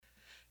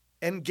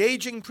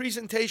engaging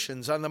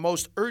presentations on the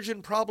most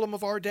urgent problem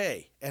of our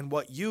day and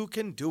what you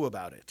can do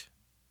about it.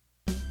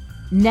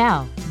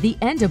 Now, the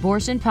End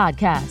Abortion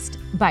Podcast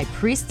by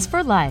Priests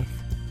for Life.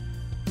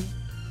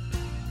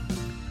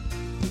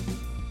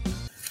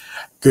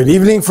 Good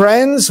evening,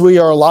 friends. We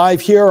are live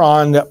here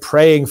on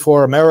Praying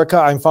for America.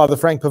 I'm Father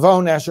Frank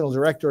Pavone, National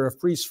Director of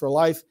Priests for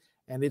Life,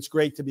 and it's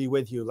great to be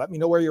with you. Let me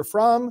know where you're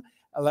from.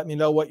 Let me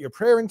know what your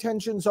prayer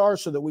intentions are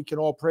so that we can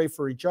all pray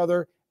for each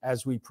other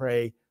as we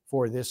pray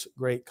for this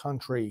great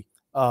country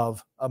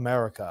of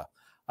America.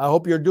 I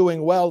hope you're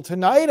doing well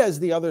tonight as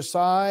the other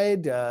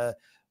side, the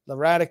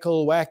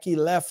radical, wacky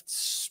left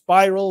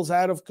spirals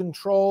out of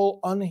control,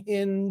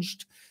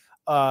 unhinged,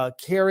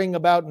 caring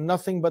about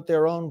nothing but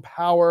their own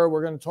power.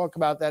 We're going to talk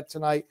about that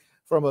tonight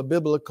from a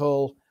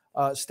biblical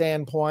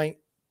standpoint.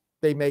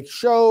 They make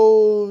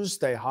shows,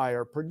 they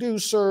hire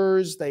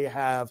producers, they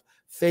have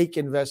fake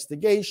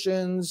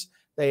investigations,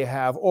 they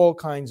have all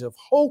kinds of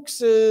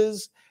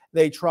hoaxes.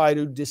 They try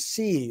to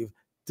deceive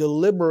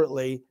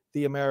deliberately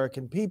the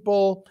American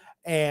people,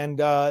 and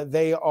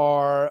they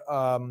are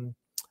on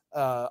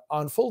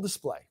full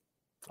display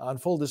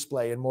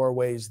in more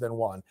ways than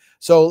one.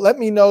 So let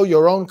me know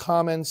your own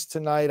comments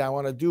tonight. I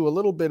want to do a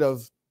little bit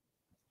of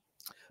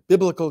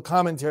biblical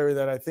commentary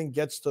that I think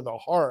gets to the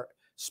heart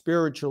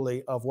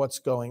spiritually of what's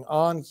going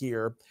on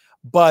here.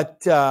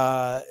 But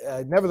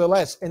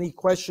nevertheless, any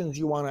questions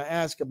you want to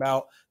ask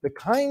about the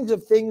kinds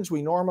of things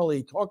we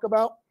normally talk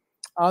about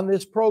on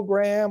this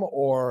program,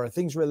 or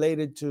things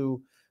related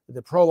to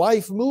the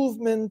pro-life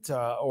movement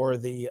or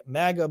the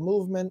MAGA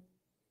movement,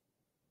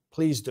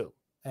 please do,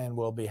 and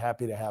we'll be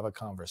happy to have a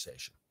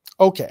conversation.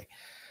 Okay,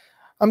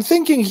 I'm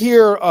thinking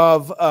here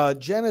of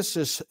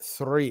Genesis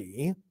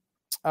 3.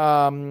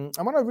 I'm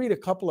going to read a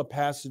couple of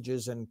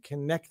passages and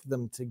connect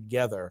them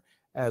together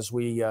as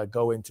we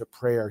go into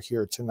prayer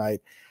here tonight.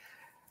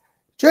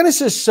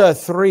 Genesis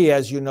 3,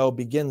 as you know,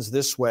 begins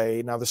this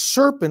way. Now the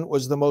serpent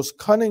was the most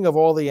cunning of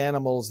all the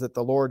animals that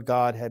the Lord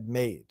God had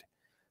made.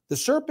 The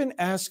serpent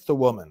asked the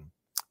woman,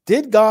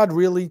 "Did God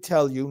really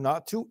tell you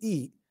not to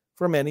eat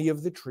from any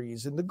of the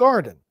trees in the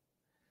garden?"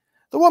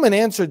 The woman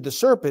answered the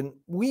serpent,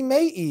 "We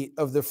may eat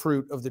of the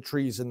fruit of the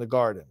trees in the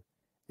garden.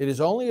 It is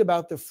only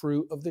about the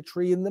fruit of the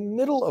tree in the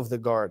middle of the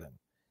garden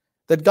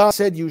that God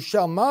said, 'You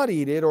shall not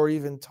eat it or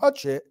even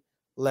touch it,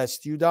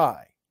 lest you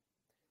die.'"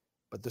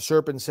 But the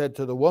serpent said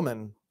to the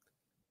woman,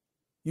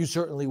 "You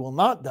certainly will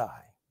not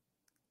die.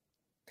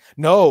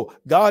 No,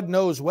 God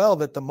knows well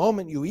that the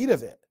moment you eat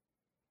of it,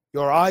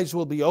 your eyes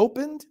will be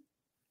opened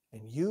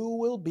and you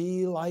will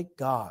be like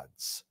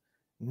gods,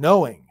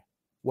 knowing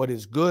what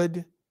is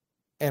good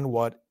and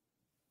what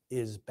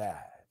is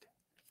bad."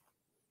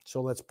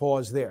 So let's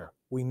pause there.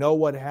 We know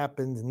what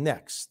happened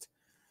next.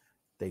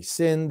 They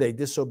sinned, they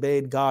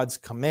disobeyed God's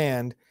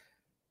command.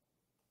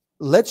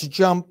 Let's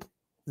jump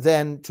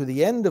then to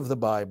the end of the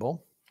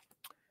Bible.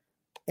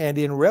 And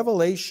in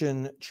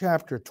Revelation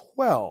chapter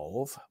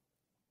 12,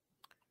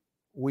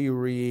 we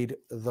read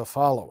the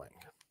following.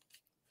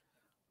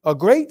 "A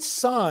great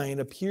sign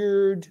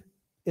appeared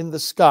in the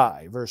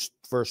sky," verse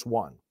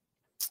 1.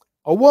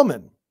 "A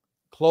woman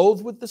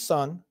clothed with the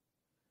sun,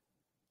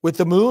 with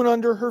the moon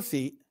under her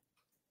feet,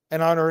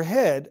 and on her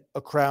head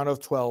a crown of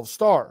 12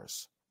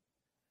 stars.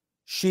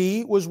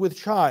 She was with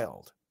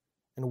child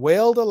and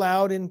wailed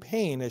aloud in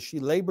pain as she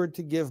labored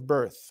to give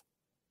birth.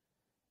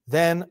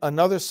 Then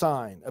another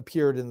sign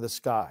appeared in the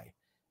sky.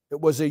 It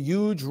was a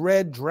huge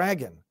red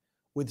dragon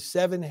with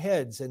 7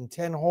 heads and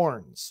 10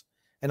 horns,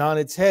 and on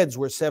its heads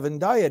were 7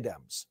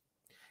 diadems.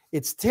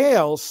 Its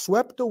tail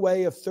swept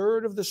away a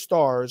third of the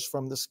stars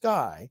from the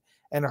sky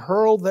and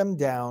hurled them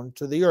down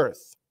to the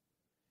earth.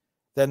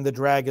 Then the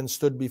dragon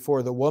stood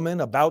before the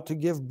woman about to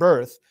give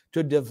birth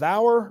to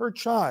devour her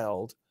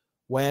child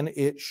when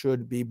it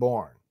should be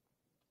born.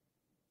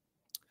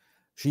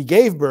 She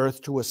gave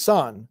birth to a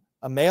son,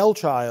 a male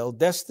child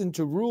destined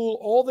to rule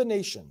all the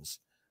nations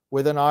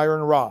with an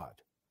iron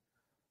rod.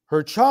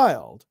 Her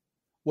child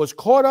was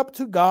caught up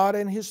to God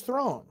and his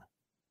throne.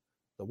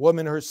 The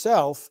woman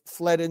herself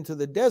fled into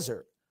the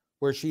desert,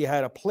 where she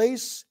had a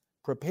place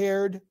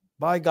prepared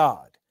by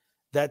God,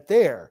 that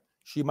there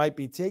she might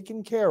be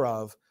taken care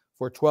of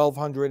for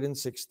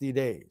 1,260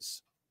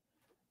 days.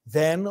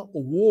 Then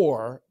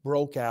war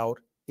broke out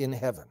in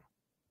heaven.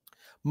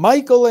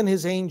 Michael and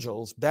his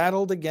angels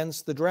battled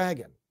against the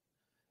dragon.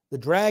 The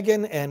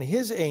dragon and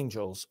his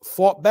angels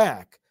fought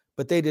back,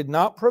 but they did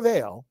not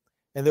prevail,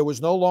 and there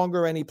was no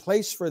longer any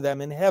place for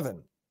them in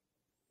heaven.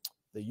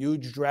 The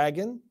huge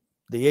dragon,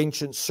 the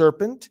ancient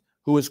serpent,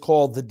 who is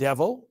called the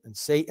devil and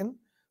Satan,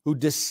 who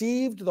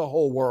deceived the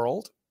whole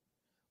world,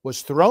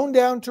 was thrown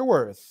down to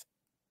earth,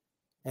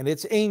 and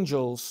its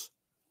angels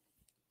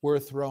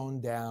were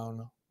thrown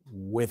down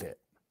with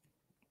it.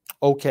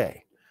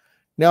 Okay,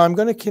 now I'm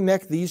going to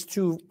connect these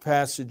two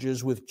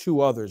passages with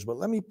two others, but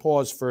let me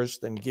pause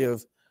first and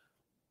give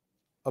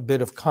a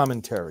bit of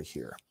commentary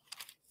here.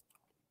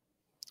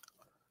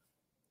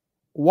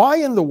 Why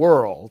in the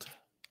world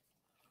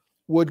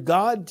would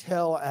God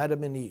tell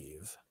Adam and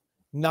Eve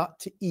not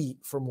to eat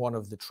from one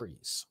of the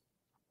trees?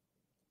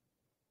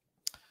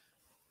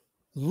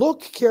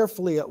 Look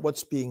carefully at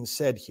what's being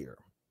said here.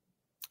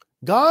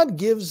 God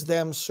gives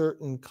them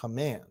certain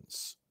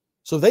commands.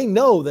 So they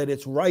know that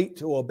it's right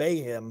to obey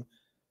him,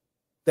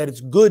 that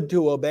it's good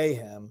to obey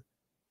him,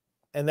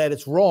 and that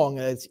it's wrong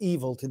and it's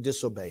evil to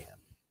disobey him.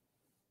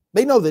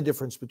 They know the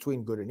difference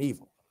between good and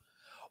evil.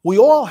 We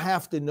all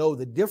have to know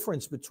the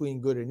difference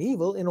between good and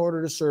evil in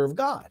order to serve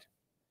God.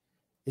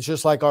 It's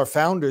just like our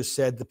founders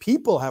said, the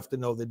people have to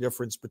know the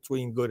difference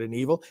between good and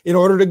evil in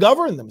order to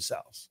govern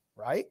themselves,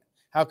 right?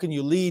 How can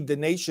you lead the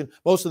nation?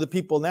 Most of the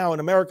people now in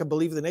America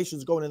believe the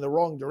nation's going in the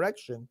wrong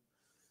direction.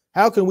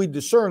 How can we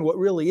discern what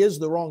really is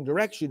the wrong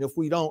direction if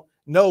we don't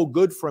know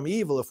good from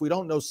evil, if we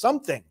don't know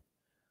something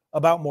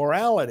about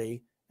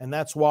morality? And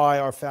that's why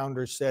our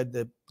founders said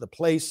that the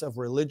place of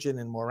religion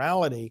and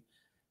morality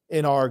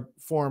in our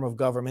form of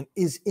government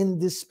is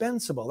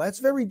indispensable. That's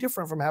very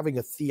different from having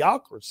a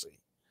theocracy.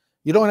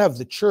 You don't have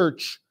the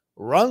church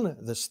run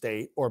the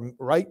state or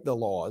write the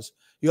laws.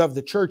 You have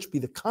the church be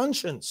the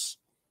conscience,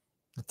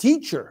 the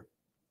teacher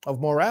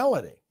of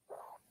morality.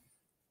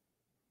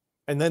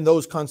 And then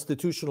those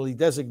constitutionally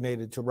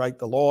designated to write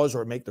the laws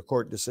or make the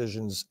court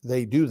decisions,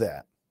 they do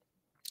that.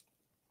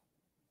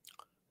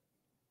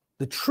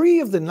 The tree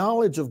of the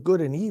knowledge of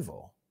good and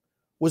evil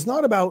was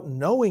not about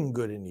knowing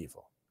good and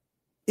evil.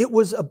 It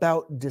was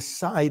about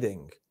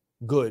deciding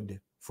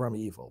good from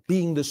evil,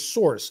 being the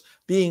source,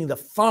 being the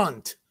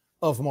font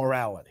of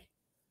morality.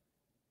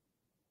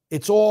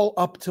 It's all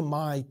up to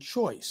my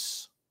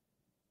choice.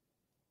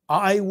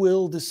 I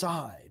will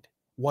decide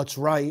what's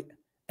right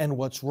and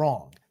what's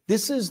wrong.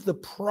 This is the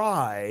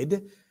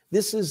pride,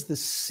 this is the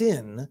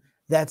sin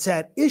that's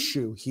at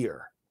issue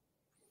here.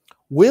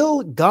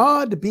 Will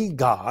God be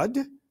God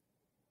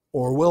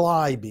or will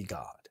I be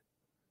God?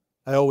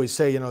 I always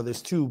say,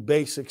 there's two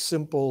basic,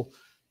 simple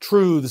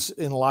truths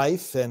in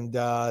life, and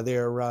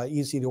they're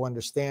easy to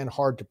understand,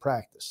 hard to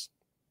practice.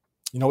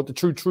 You know what the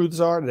true truths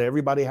are that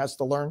everybody has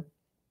to learn?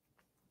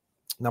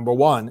 Number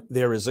one,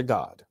 there is a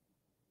God.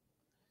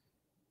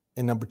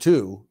 And number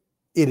two,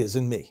 it is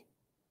in me.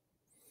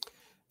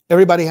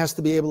 Everybody has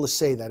to be able to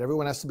say that.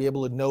 Everyone has to be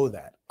able to know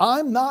that.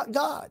 I'm not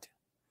God.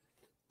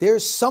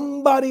 There's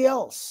somebody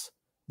else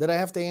that I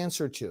have to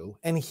answer to,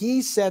 and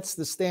he sets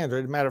the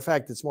standard. As a matter of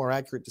fact, it's more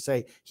accurate to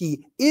say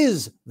he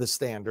is the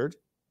standard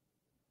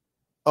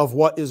of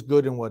what is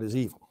good and what is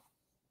evil.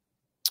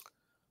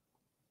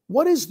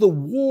 What is the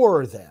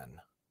war then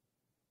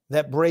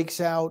that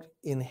breaks out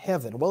in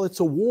heaven? Well, it's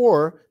a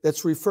war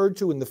that's referred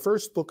to in the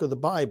first book of the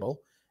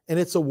Bible, and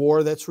it's a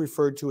war that's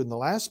referred to in the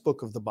last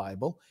book of the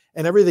Bible,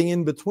 and everything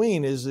in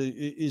between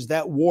is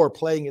that war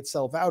playing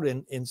itself out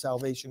in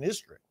salvation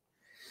history.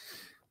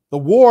 The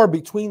war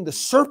between the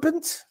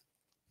serpent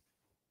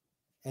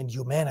and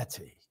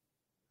humanity.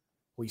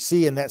 We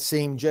see in that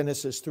same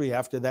Genesis 3,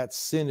 after that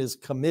sin is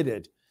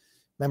committed,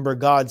 remember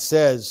God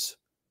says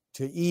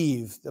to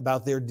Eve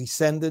about their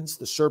descendants,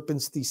 the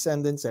serpent's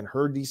descendants and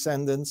her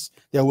descendants,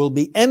 there will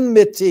be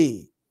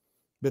enmity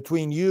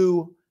between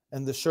you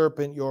and the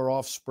serpent, your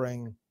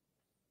offspring.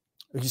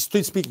 He's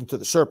speaking to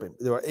the serpent.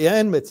 There are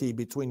enmity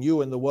between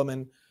you and the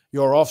woman,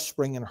 your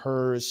offspring and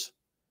hers.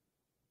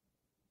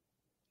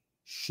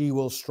 She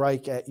will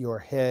strike at your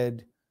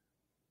head,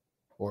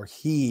 or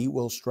he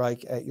will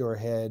strike at your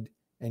head,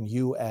 and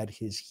you at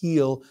his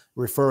heel,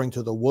 referring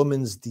to the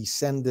woman's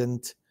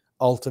descendant,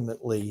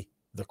 ultimately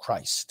the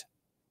Christ.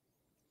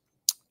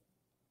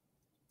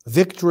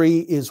 Victory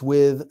is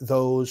with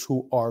those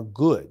who are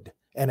good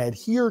and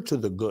adhere to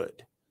the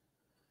good.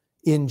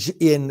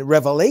 In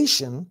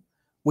Revelation,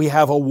 we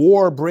have a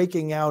war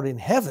breaking out in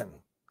heaven.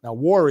 Now,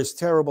 war is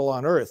terrible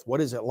on earth.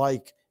 What is it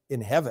like in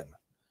heaven?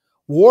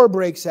 War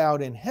breaks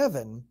out in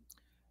heaven.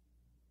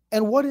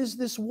 And what is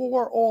this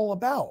war all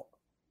about?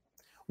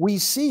 We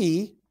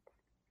see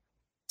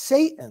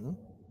Satan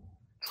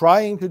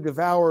trying to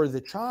devour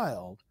the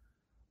child,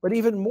 but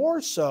even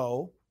more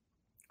so,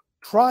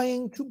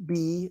 trying to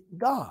be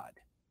God.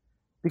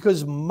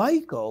 Because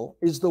Michael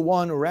is the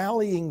one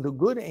rallying the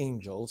good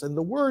angels, and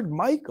the word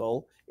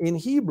Michael in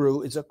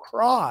Hebrew is a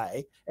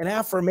cry, an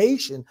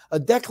affirmation, a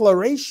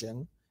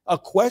declaration, a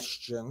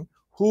question.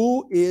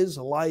 Who is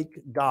like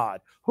God?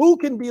 Who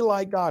can be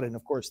like God? And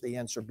of course, the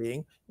answer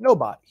being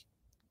nobody.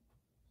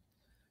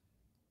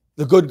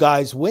 The good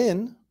guys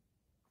win,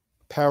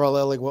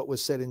 paralleling what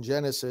was said in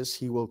Genesis,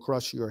 he will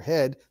crush your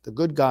head. The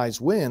good guys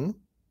win.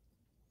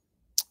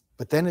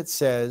 But then it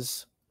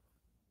says,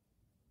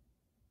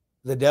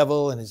 the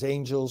devil and his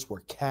angels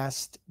were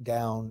cast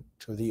down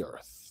to the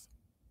earth.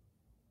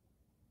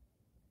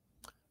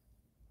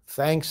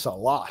 Thanks a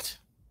lot.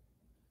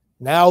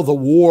 Now the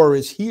war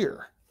is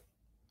here.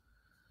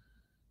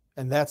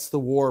 And that's the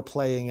war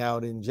playing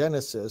out in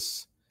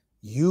Genesis.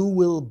 You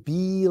will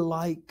be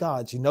like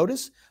God. You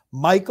notice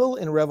Michael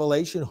in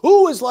Revelation,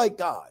 who is like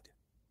God?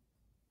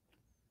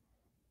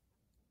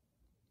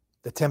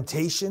 The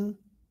temptation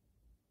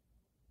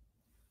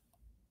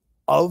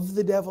of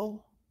the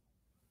devil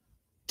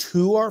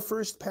to our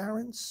first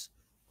parents.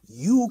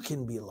 You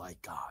can be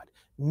like God,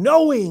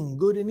 knowing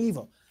good and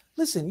evil.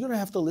 Listen, you don't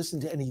have to listen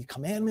to any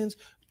commandments.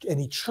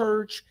 any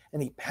church,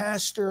 any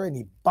pastor,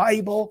 any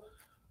Bible.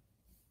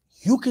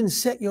 You can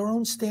set your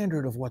own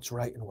standard of what's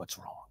right and what's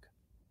wrong.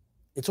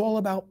 It's all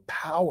about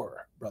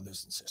power,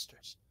 brothers and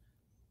sisters.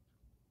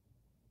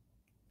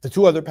 The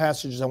two other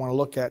passages I want to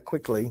look at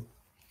quickly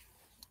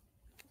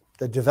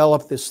that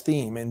develop this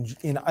theme.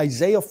 In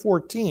Isaiah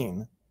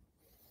 14,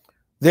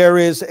 there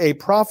is a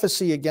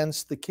prophecy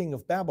against the king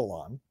of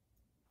Babylon.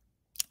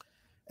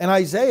 And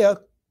Isaiah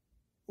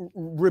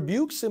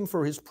rebukes him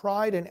for his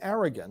pride and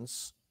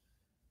arrogance.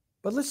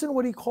 But listen to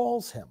what he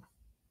calls him.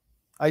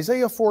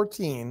 Isaiah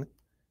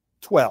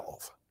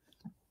 14:12.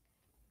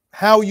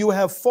 How you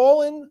have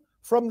fallen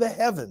from the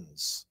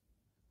heavens,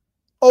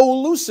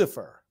 O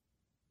Lucifer.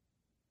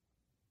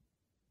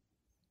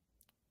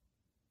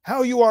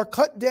 How you are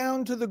cut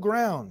down to the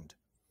ground,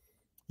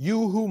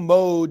 you who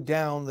mowed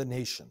down the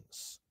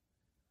nations.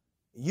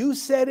 You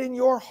said in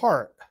your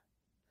heart,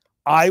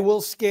 I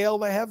will scale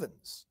the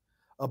heavens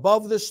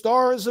above the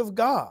stars of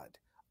God.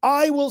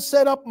 I will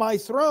set up my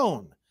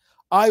throne.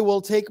 I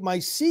will take my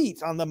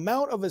seat on the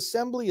mount of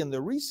assembly in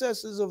the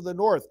recesses of the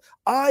north.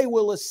 I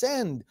will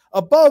ascend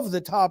above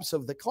the tops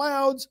of the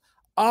clouds.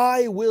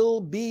 I will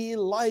be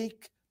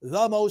like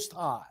the Most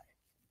High.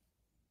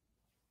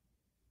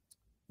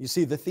 You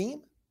see the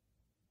theme?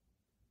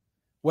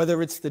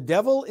 Whether it's the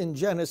devil in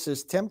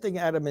Genesis tempting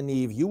Adam and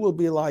Eve, you will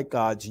be like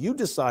gods. You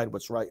decide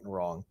what's right and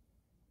wrong.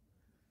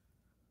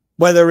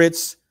 Whether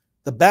it's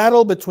the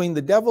battle between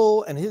the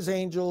devil and his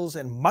angels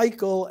and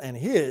Michael and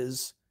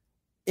his,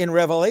 in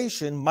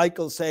Revelation,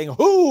 Michael saying,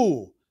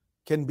 who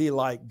can be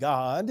like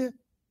God?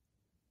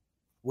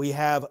 We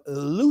have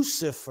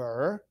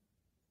Lucifer.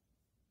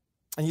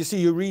 And you see,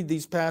 you read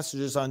these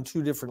passages on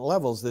two different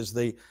levels. There's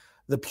the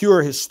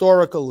pure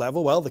historical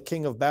level. Well, the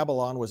king of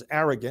Babylon was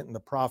arrogant, and the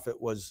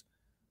prophet was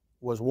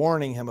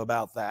warning him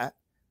about that.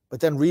 But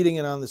then reading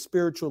it on the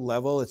spiritual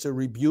level, it's a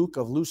rebuke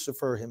of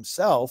Lucifer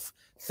himself,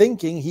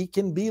 thinking he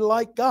can be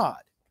like God.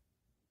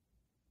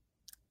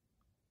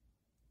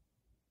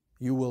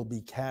 You will be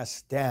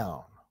cast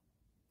down.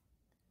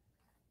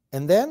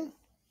 And then,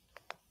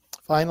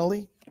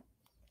 finally,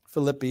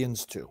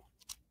 Philippians 2.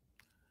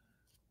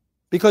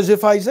 Because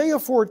if Isaiah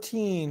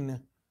 14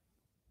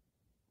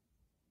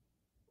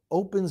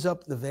 opens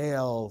up the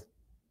veil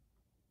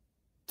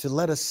to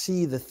let us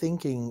see the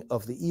thinking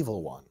of the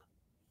evil one,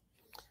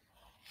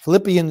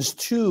 Philippians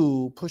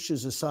 2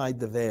 pushes aside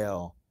the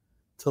veil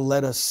to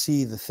let us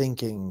see the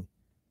thinking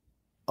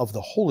of the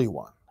Holy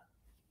One.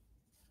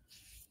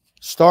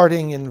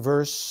 Starting in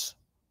verse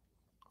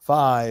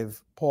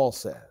 5, Paul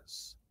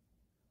says,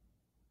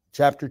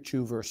 chapter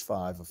 2, verse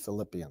 5 of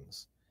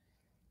Philippians,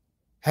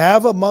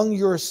 have among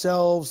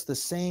yourselves the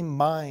same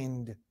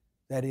mind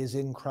that is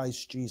in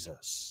Christ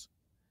Jesus,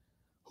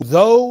 who,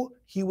 though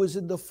he was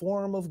in the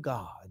form of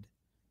God,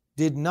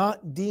 did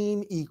not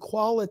deem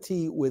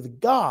equality with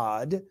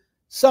God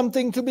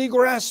something to be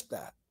grasped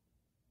at.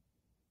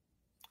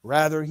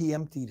 Rather, he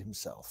emptied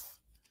himself,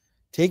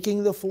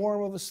 taking the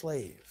form of a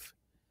slave.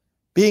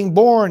 Being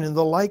born in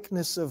the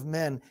likeness of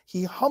men,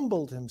 he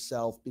humbled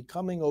himself,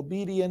 becoming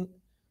obedient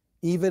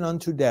even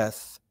unto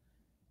death,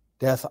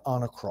 death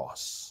on a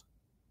cross.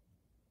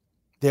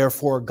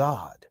 Therefore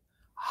God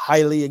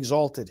highly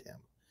exalted him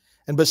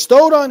and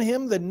bestowed on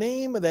him the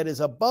name that is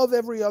above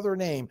every other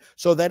name,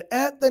 so that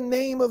at the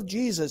name of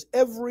Jesus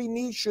every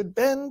knee should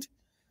bend,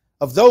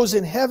 of those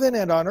in heaven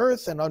and on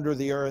earth and under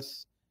the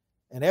earth,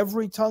 and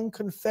every tongue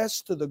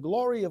confess to the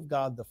glory of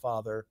God the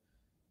Father,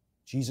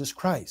 Jesus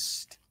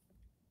Christ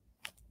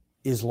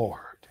is Lord.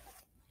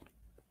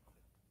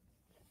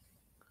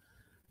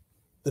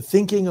 The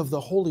thinking of the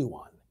Holy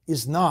One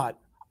is not,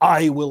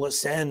 I will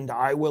ascend,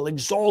 I will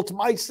exalt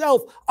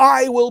myself,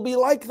 I will be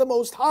like the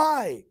Most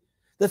High.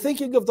 The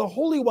thinking of the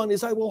Holy One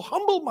is, I will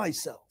humble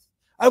myself,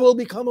 I will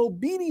become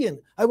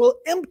obedient, I will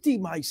empty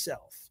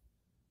myself.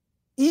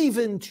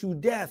 Even to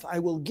death, I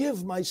will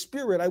give my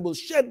spirit, I will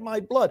shed my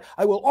blood,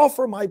 I will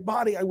offer my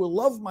body, I will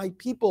love my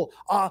people.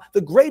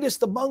 The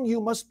greatest among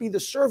you must be the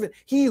servant.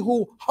 He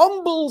who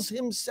humbles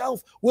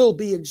himself will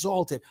be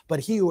exalted, but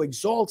he who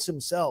exalts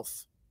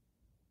himself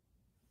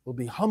will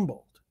be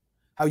humbled.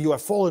 How you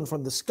have fallen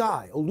from the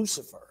sky, O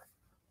Lucifer.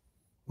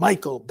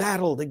 Michael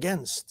battled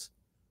against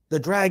the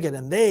dragon,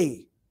 and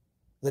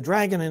the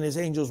dragon and his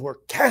angels, were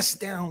cast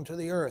down to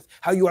the earth.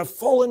 How you have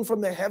fallen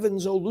from the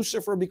heavens, O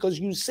Lucifer, because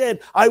you said,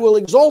 I will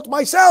exalt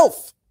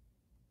myself.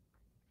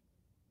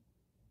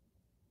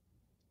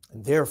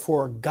 And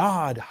therefore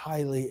God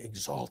highly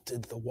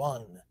exalted the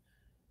one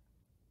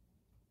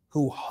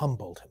who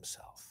humbled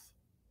himself.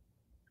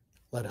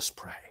 Let us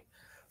pray.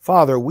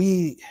 Father,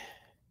 we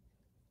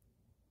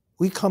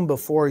come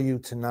before you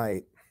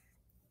tonight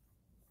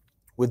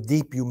with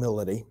deep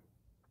humility,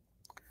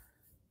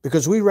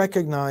 because we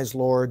recognize,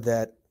 Lord,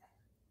 that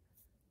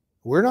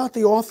we're not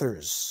the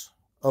authors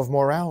of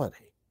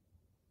morality.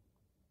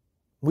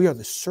 We are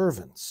the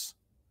servants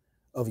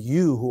of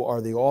you who are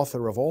the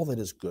author of all that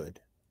is good.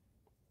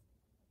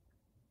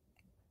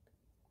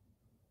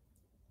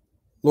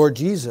 Lord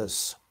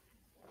Jesus,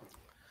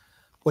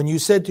 When you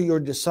said to your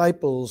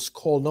disciples,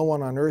 call no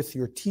one on earth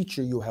your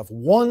teacher, you have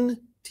one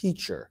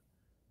teacher,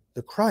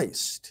 the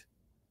Christ,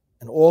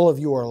 and all of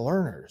you are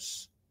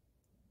learners.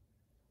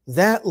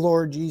 That,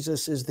 Lord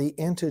Jesus, is the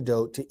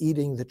antidote to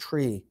eating the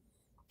tree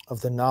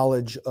of the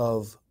knowledge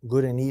of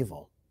good and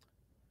evil.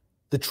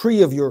 The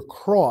tree of your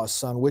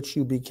cross on which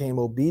you became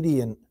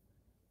obedient,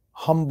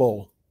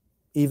 humble,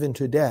 even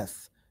to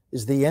death,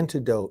 is the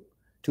antidote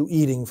to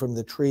eating from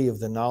the tree of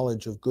the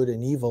knowledge of good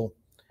and evil.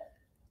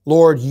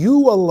 Lord,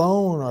 you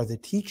alone are the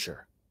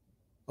teacher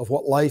of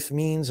what life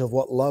means, of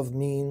what love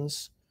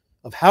means,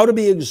 of how to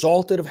be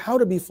exalted, of how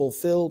to be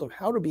fulfilled, of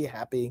how to be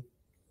happy.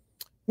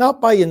 Not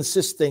by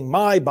insisting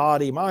my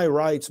body, my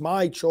rights,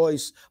 my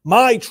choice,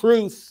 my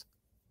truth,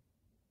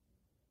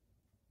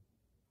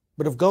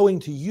 but of going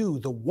to you,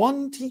 the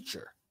one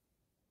teacher,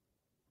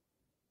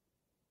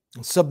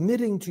 and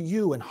submitting to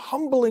you and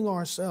humbling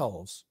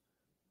ourselves,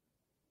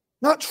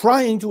 not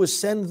trying to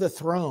ascend the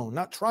throne,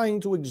 not trying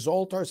to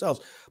exalt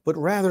ourselves, but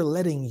rather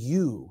letting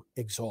you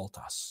exalt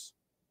us.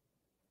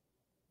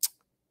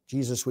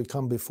 Jesus, we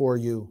come before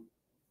you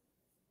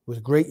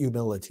with great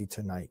humility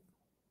tonight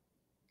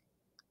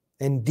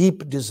and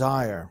deep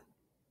desire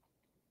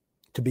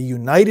to be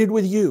united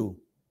with you,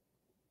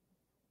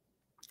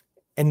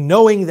 and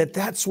knowing that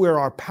that's where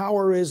our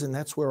power is and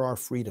that's where our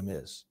freedom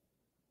is.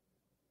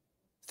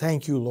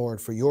 Thank you,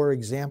 Lord, for your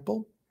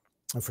example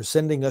and for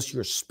sending us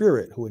your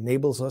Spirit who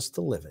enables us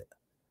to live it.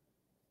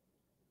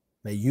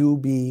 May you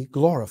be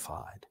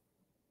glorified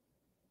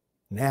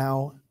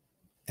now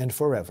and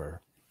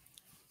forever.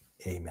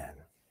 Amen.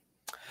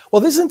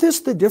 Well, isn't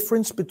this the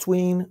difference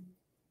between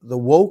the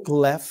woke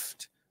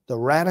left, the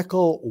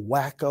radical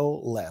wacko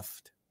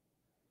left,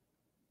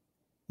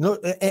 no,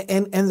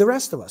 and the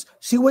rest of us?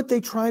 See what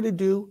they try to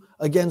do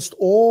against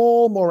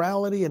all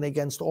morality and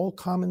against all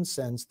common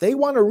sense? They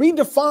want to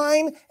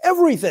redefine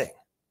everything.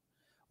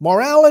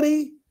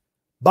 Morality,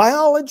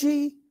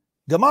 biology,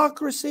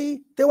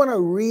 democracy, they want to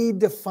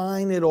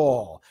redefine it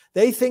all.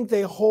 They think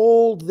they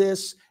hold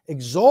this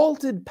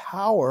exalted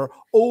power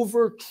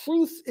over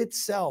truth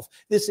itself,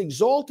 this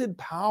exalted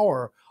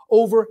power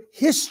over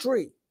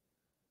history.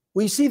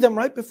 We see them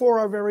right before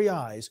our very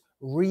eyes,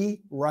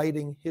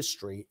 rewriting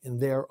history in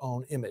their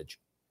own image.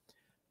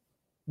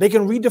 They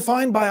can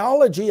redefine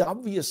biology,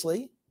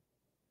 obviously.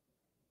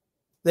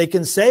 They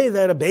can say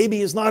that a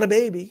baby is not a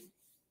baby,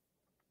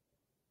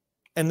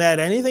 and that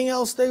anything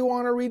else they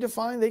want to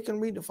redefine, they can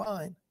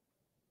redefine.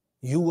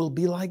 You will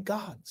be like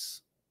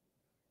gods.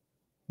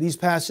 These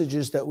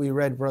passages that we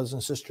read, brothers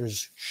and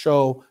sisters,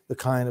 show the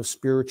kind of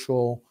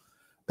spiritual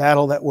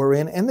battle that we're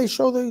in, and they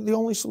show the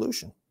only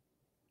solution.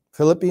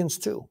 Philippians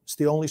 2, it's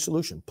the only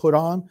solution. Put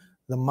on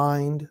the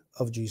mind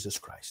of Jesus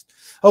Christ.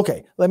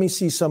 Okay, let me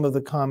see some of the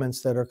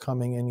comments that are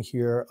coming in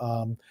here.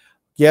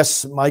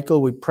 Yes,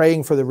 Michael, we're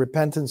praying for the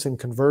repentance and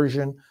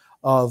conversion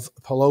of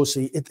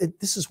Pelosi.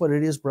 This is what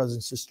it is, brothers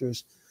and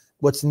sisters.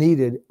 What's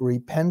needed,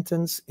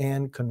 repentance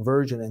and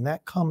conversion, and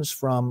that comes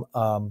from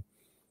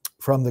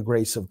the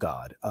grace of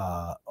God,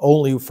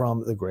 only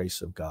from the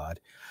grace of God.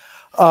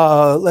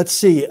 Let's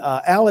see.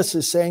 Alice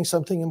is saying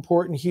something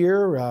important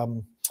here.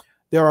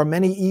 There are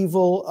many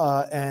evil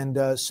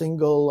and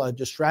single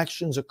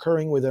distractions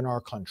occurring within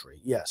our country.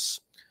 Yes.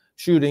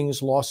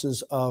 Shootings,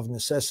 losses of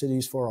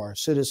necessities for our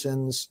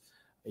citizens.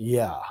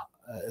 Yeah.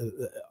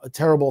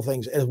 Terrible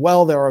things. As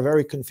well, there are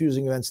very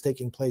confusing events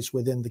taking place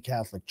within the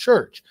Catholic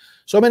Church.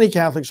 So many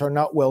Catholics are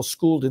not well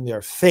schooled in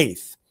their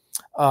faith.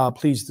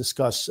 Please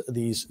discuss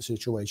these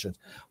situations.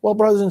 Well,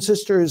 brothers and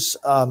sisters,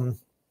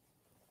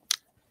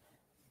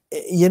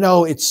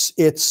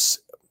 it's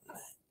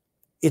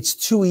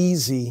too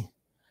easy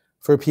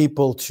for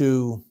people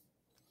to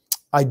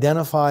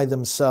identify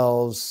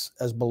themselves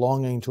as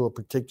belonging to a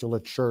particular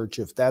church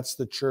if that's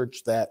the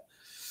church that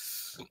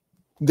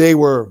they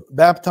were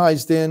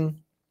baptized in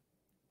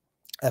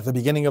at the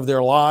beginning of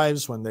their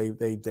lives, when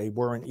they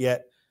weren't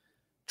yet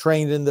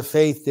trained in the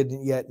faith,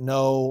 didn't yet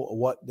know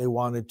what they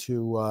wanted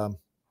to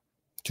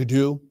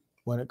do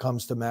when it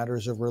comes to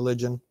matters of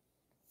religion.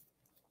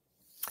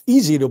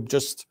 Easy to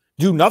just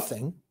do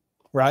nothing,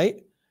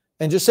 right?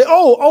 And just say,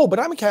 oh, but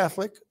I'm a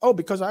Catholic. Oh,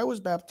 because I was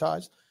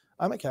baptized,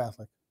 I'm a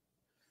Catholic.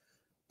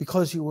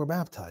 Because you were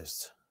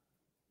baptized.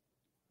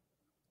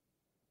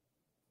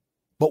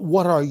 But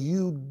what are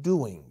you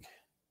doing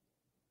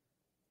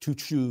to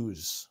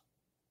choose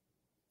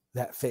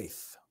that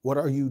faith? What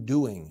are you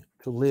doing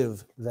to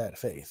live that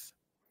faith?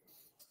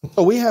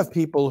 So we have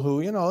people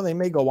who, they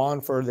may go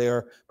on for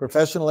their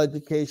professional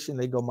education.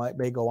 They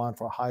may go on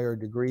for higher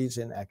degrees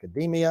in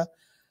academia.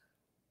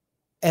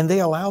 And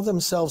they allow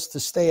themselves to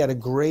stay at a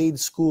grade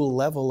school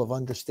level of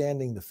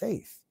understanding the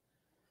faith.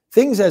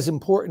 Things as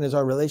important as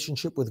our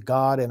relationship with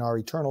God and our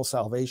eternal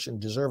salvation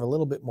deserve a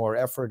little bit more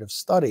effort of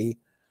study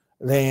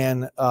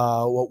than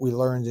what we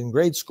learned in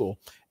grade school.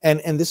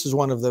 And this is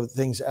one of the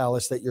things,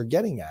 Alice, that you're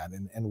getting at.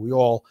 And we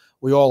all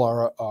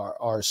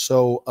are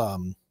so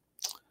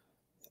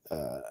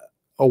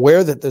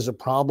aware that there's a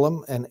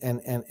problem.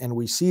 And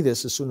we see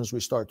this as soon as we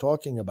start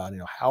talking about,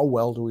 how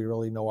well do we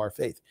really know our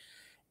faith?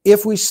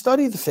 If we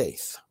study the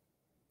faith,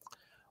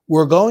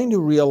 we're going to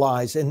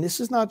realize, and this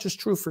is not just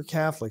true for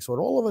Catholics, but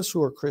all of us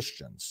who are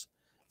Christians,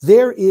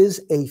 there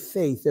is a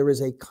faith, there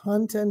is a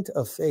content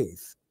of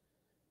faith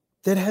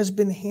that has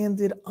been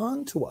handed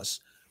on to us.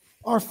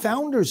 Our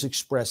founders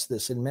expressed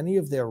this in many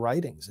of their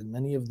writings, in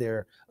many of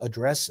their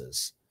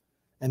addresses,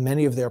 and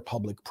many of their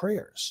public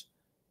prayers.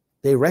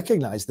 They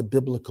recognize the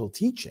biblical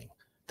teaching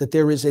that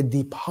there is a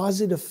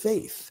deposit of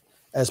faith,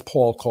 as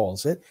Paul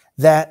calls it,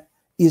 that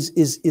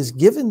is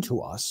given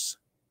to us,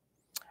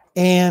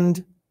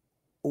 and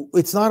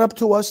it's not up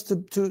to us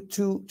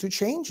to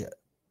change it.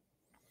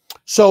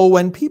 So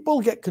when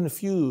people get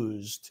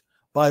confused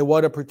by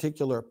what a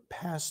particular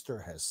pastor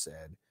has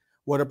said,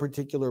 what a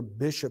particular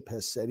bishop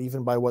has said,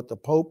 even by what the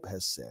Pope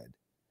has said,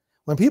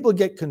 when people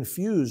get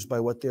confused by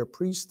what their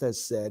priest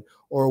has said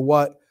or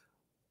what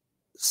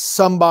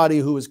somebody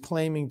who is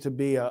claiming to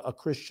be a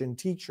Christian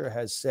teacher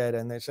has said,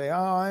 and they say,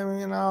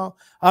 oh,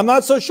 I'm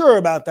not so sure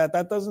about that.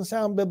 That doesn't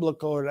sound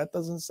biblical, or that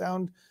doesn't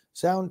sound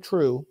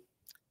true.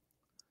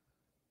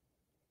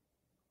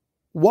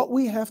 What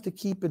we have to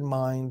keep in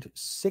mind,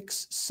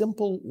 6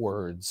 simple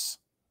words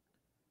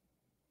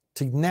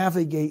to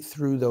navigate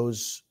through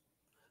those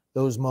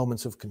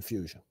moments of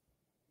confusion.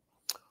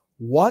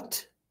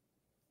 What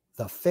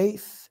the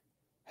faith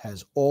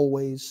has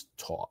always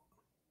taught.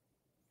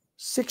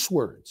 6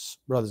 words,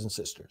 brothers and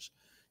sisters,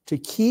 to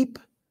keep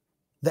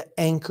the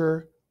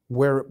anchor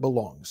where it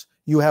belongs.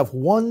 You have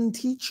one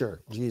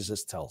teacher,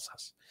 Jesus tells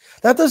us.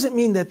 That doesn't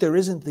mean that there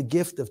isn't the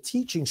gift of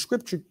teaching.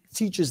 Scripture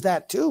teaches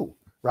that too,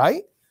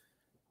 right?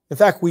 In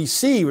fact, we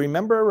see,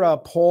 remember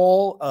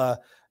Paul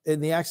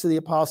in the Acts of the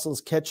Apostles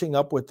catching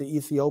up with the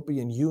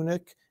Ethiopian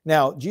eunuch?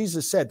 Now,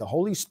 Jesus said, the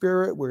Holy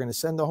Spirit, we're going to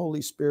send the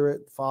Holy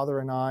Spirit, Father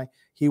and I,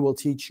 he will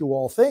teach you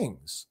all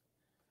things.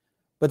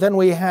 But then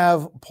we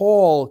have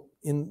Paul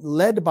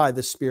led by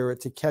the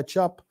Spirit to catch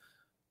up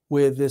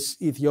with this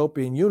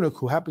Ethiopian eunuch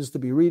who happens to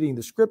be reading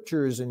the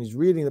scriptures, and he's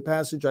reading the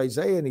passage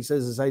Isaiah, and he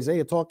says, is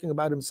Isaiah talking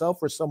about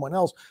himself or someone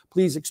else?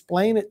 Please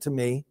explain it to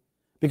me.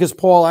 Because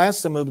Paul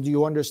asked him, do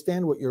you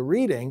understand what you're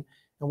reading?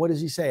 And what does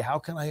he say? How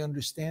can I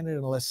understand it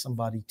unless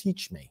somebody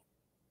teach me?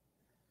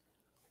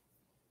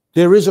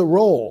 There is a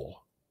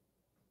role.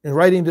 In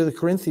writing to the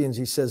Corinthians,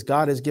 he says,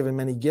 God has given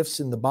many gifts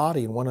in the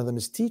body, and one of them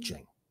is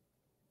teaching.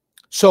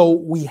 So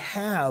we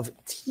have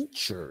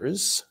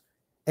teachers,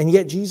 and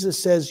yet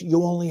Jesus says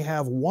you only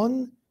have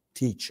one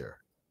teacher.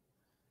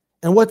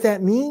 And what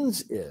that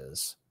means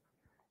is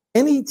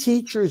any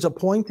teachers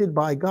appointed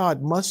by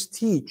God must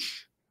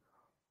teach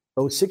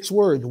those 6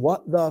 words,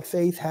 what the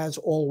faith has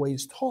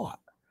always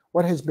taught,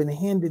 what has been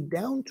handed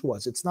down to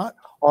us. It's not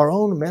our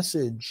own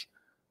message,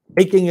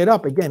 making it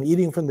up, again,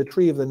 eating from the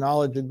tree of the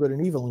knowledge of good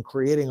and evil and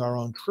creating our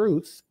own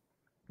truth.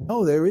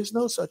 No, there is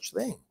no such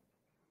thing.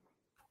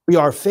 We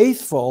are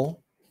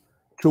faithful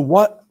to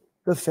what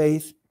the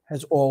faith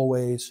has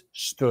always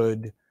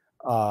stood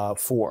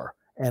for.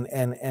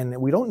 And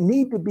we don't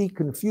need to be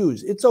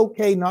confused. It's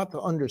okay not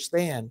to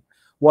understand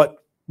what,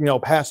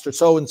 Pastor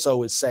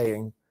so-and-so is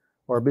saying,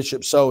 or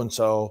Bishop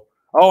so-and-so.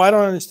 Oh, I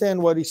don't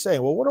understand what he's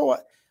saying. Well,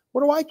 what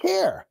do I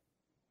care?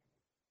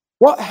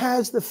 What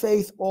has the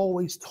faith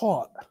always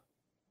taught?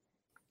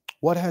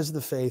 What has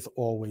the faith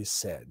always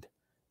said?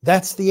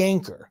 That's the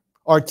anchor.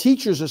 Our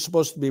teachers are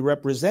supposed to be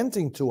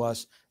representing to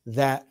us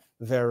that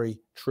very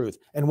truth.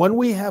 And when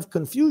we have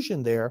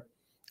confusion there,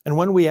 and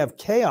when we have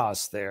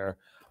chaos there,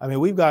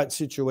 we've got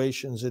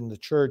situations in the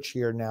church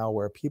here now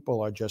where people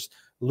are just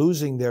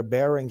losing their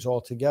bearings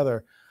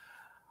altogether.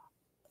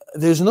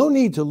 There's no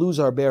need to lose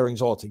our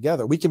bearings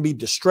altogether. We can be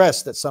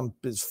distressed that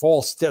there's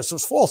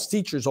false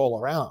teachers all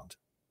around,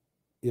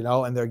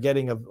 and they're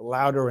getting a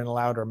louder and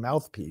louder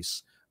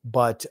mouthpiece.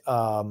 But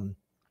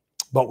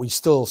we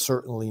still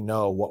certainly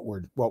know what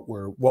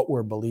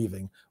we're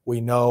believing.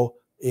 We know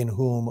in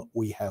whom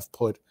we have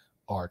put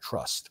our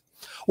trust.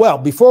 Well,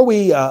 before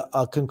we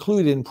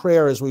conclude in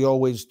prayer, as we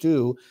always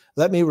do,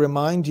 let me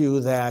remind you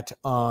that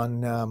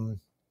on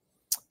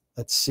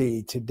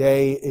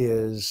today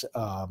is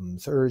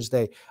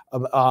Thursday.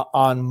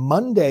 On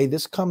Monday,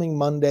 this coming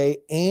Monday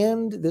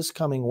and this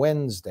coming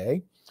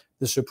Wednesday,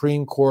 the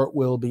Supreme Court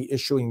will be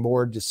issuing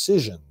more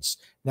decisions.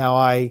 Now,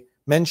 I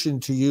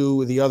mentioned to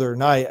you the other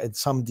night in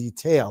some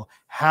detail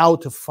how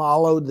to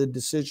follow the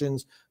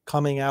decisions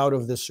coming out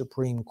of the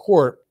Supreme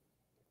Court.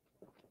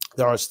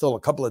 There are still a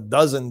couple of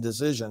dozen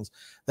decisions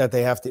that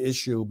they have to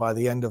issue by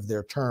the end of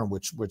their term,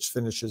 which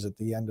finishes at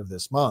the end of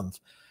this month.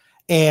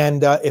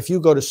 And if you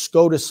go to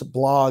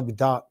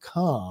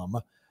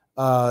scotusblog.com,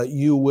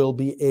 you will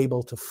be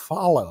able to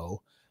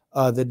follow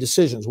the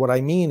decisions. What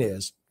I mean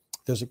is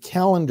there's a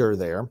calendar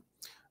there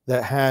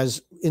that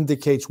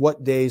indicates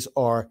what days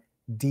are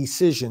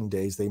decision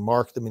days. They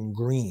mark them in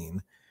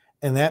green.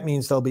 And that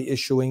means they'll be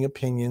issuing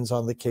opinions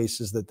on the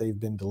cases that they've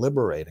been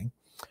deliberating.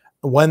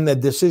 When the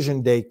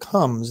decision day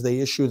comes, they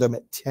issue them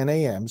at 10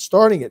 a.m.,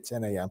 starting at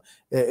 10 a.m.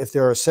 If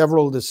there are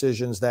several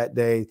decisions that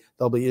day,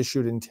 they'll be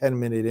issued in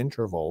 10-minute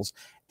intervals.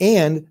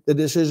 And the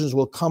decisions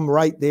will come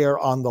right there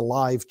on the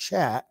live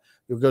chat.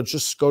 You go to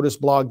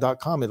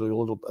scotusblog.com.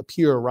 It'll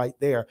appear right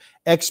there.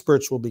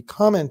 Experts will be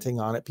commenting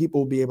on it.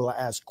 People will be able to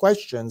ask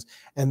questions,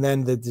 and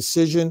then the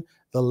decision,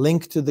 the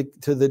link to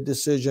the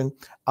decision,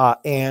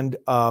 and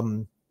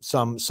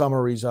some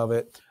summaries of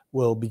it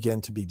will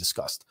begin to be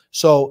discussed.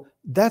 So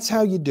that's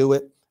how you do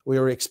it. We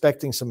are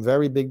expecting some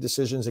very big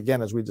decisions,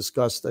 again, as we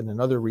discussed in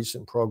another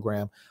recent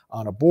program,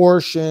 on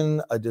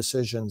abortion,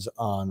 decisions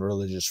on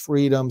religious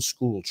freedom,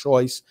 school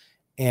choice,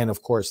 and,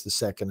 of course, the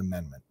Second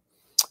Amendment.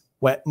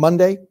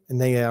 Monday, and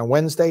then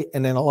Wednesday,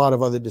 and then a lot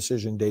of other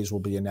decision days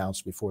will be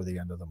announced before the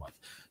end of the month.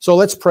 So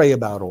let's pray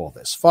about all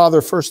this.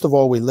 Father, first of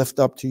all, we lift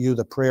up to you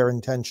the prayer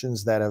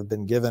intentions that have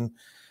been given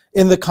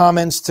in the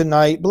comments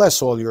tonight.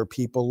 Bless all your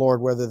people,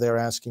 Lord, whether they're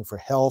asking for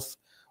health,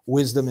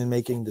 wisdom in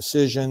making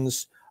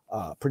decisions,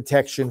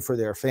 protection for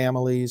their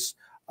families,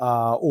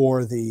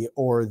 or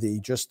the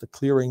just the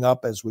clearing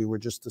up, as we were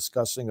just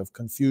discussing, of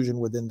confusion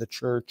within the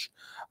church,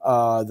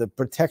 the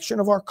protection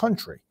of our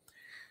country.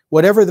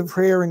 Whatever the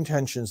prayer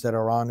intentions that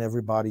are on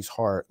everybody's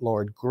heart,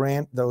 Lord,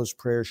 grant those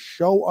prayers.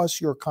 Show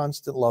us your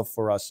constant love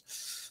for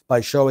us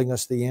by showing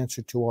us the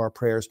answer to our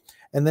prayers.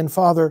 And then,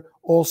 Father,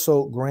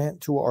 also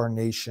grant to our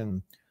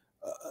nation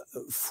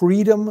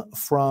freedom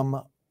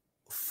from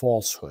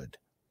falsehood.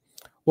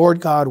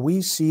 Lord God,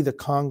 we see the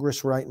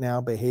Congress right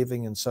now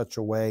behaving in such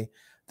a way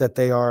that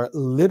they are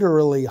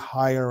literally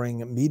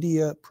hiring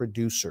media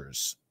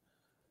producers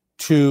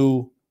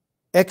to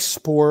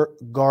export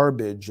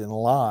garbage and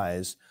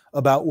lies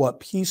about what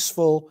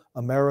peaceful,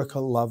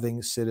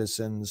 America-loving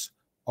citizens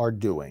are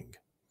doing.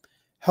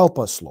 Help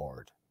us,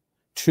 Lord,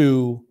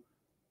 to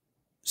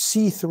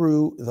see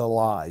through the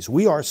lies.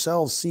 We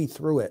ourselves see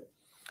through it,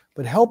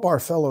 but help our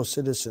fellow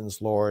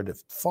citizens, Lord,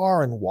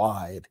 far and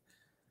wide,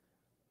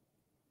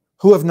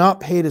 who have not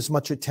paid as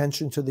much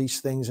attention to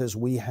these things as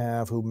we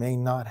have, who may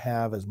not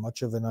have as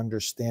much of an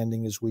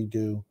understanding as we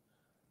do.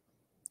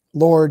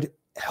 Lord,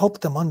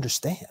 help them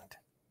understand.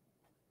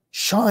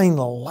 Shine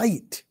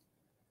light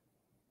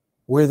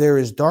where there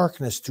is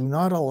darkness. Do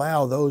not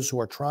allow those who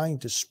are trying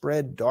to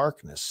spread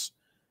darkness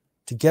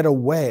to get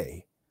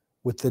away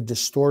with the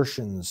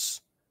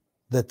distortions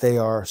that they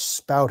are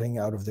spouting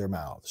out of their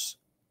mouths.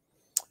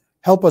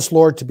 Help us,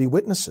 Lord, to be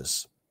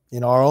witnesses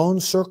in our own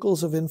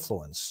circles of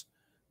influence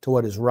to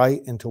what is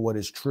right and to what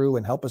is true,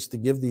 and help us to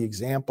give the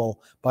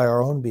example by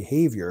our own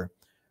behavior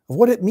of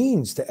what it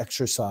means to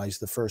exercise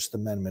the First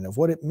Amendment, of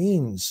what it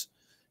means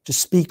to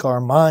speak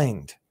our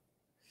mind.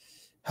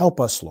 Help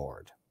us,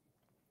 Lord,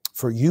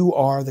 for you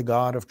are the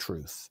God of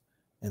truth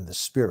and the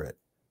Spirit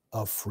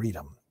of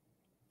freedom.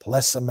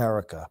 Bless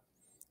America.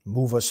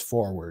 Move us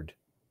forward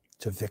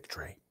to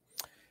victory.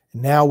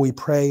 Now we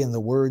pray in the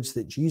words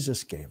that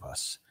Jesus gave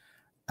us.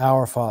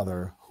 Our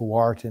Father, who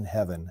art in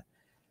heaven,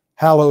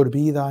 hallowed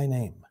be thy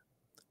name.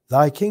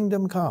 Thy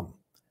kingdom come,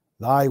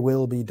 thy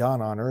will be done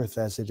on earth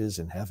as it is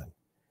in heaven.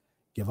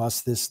 Give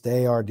us this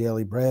day our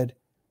daily bread,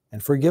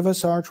 and forgive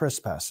us our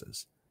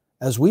trespasses,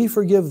 as we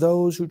forgive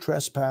those who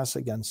trespass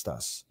against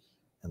us.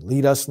 And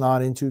lead us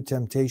not into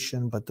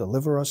temptation, but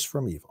deliver us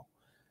from evil.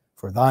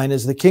 For thine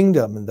is the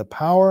kingdom, and the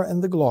power,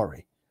 and the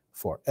glory,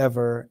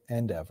 forever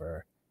and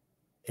ever.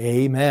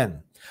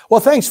 Amen. Well,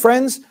 thanks,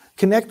 friends.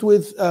 Connect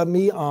with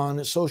me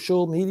on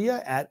social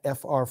media at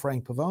FR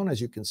Frank Pavone,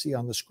 as you can see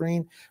on the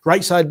screen.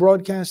 Right Side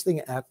Broadcasting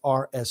at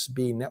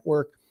RSB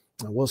Network.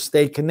 And we'll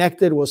stay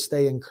connected. We'll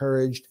stay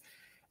encouraged.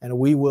 And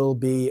we will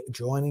be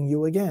joining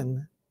you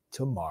again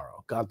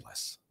tomorrow. God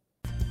bless.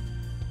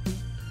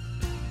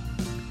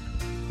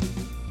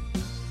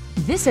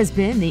 This has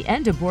been the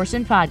End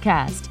Abortion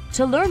Podcast.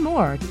 To learn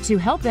more, to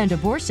help end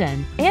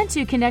abortion, and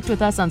to connect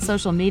with us on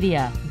social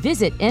media,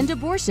 visit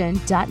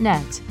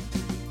endabortion.net.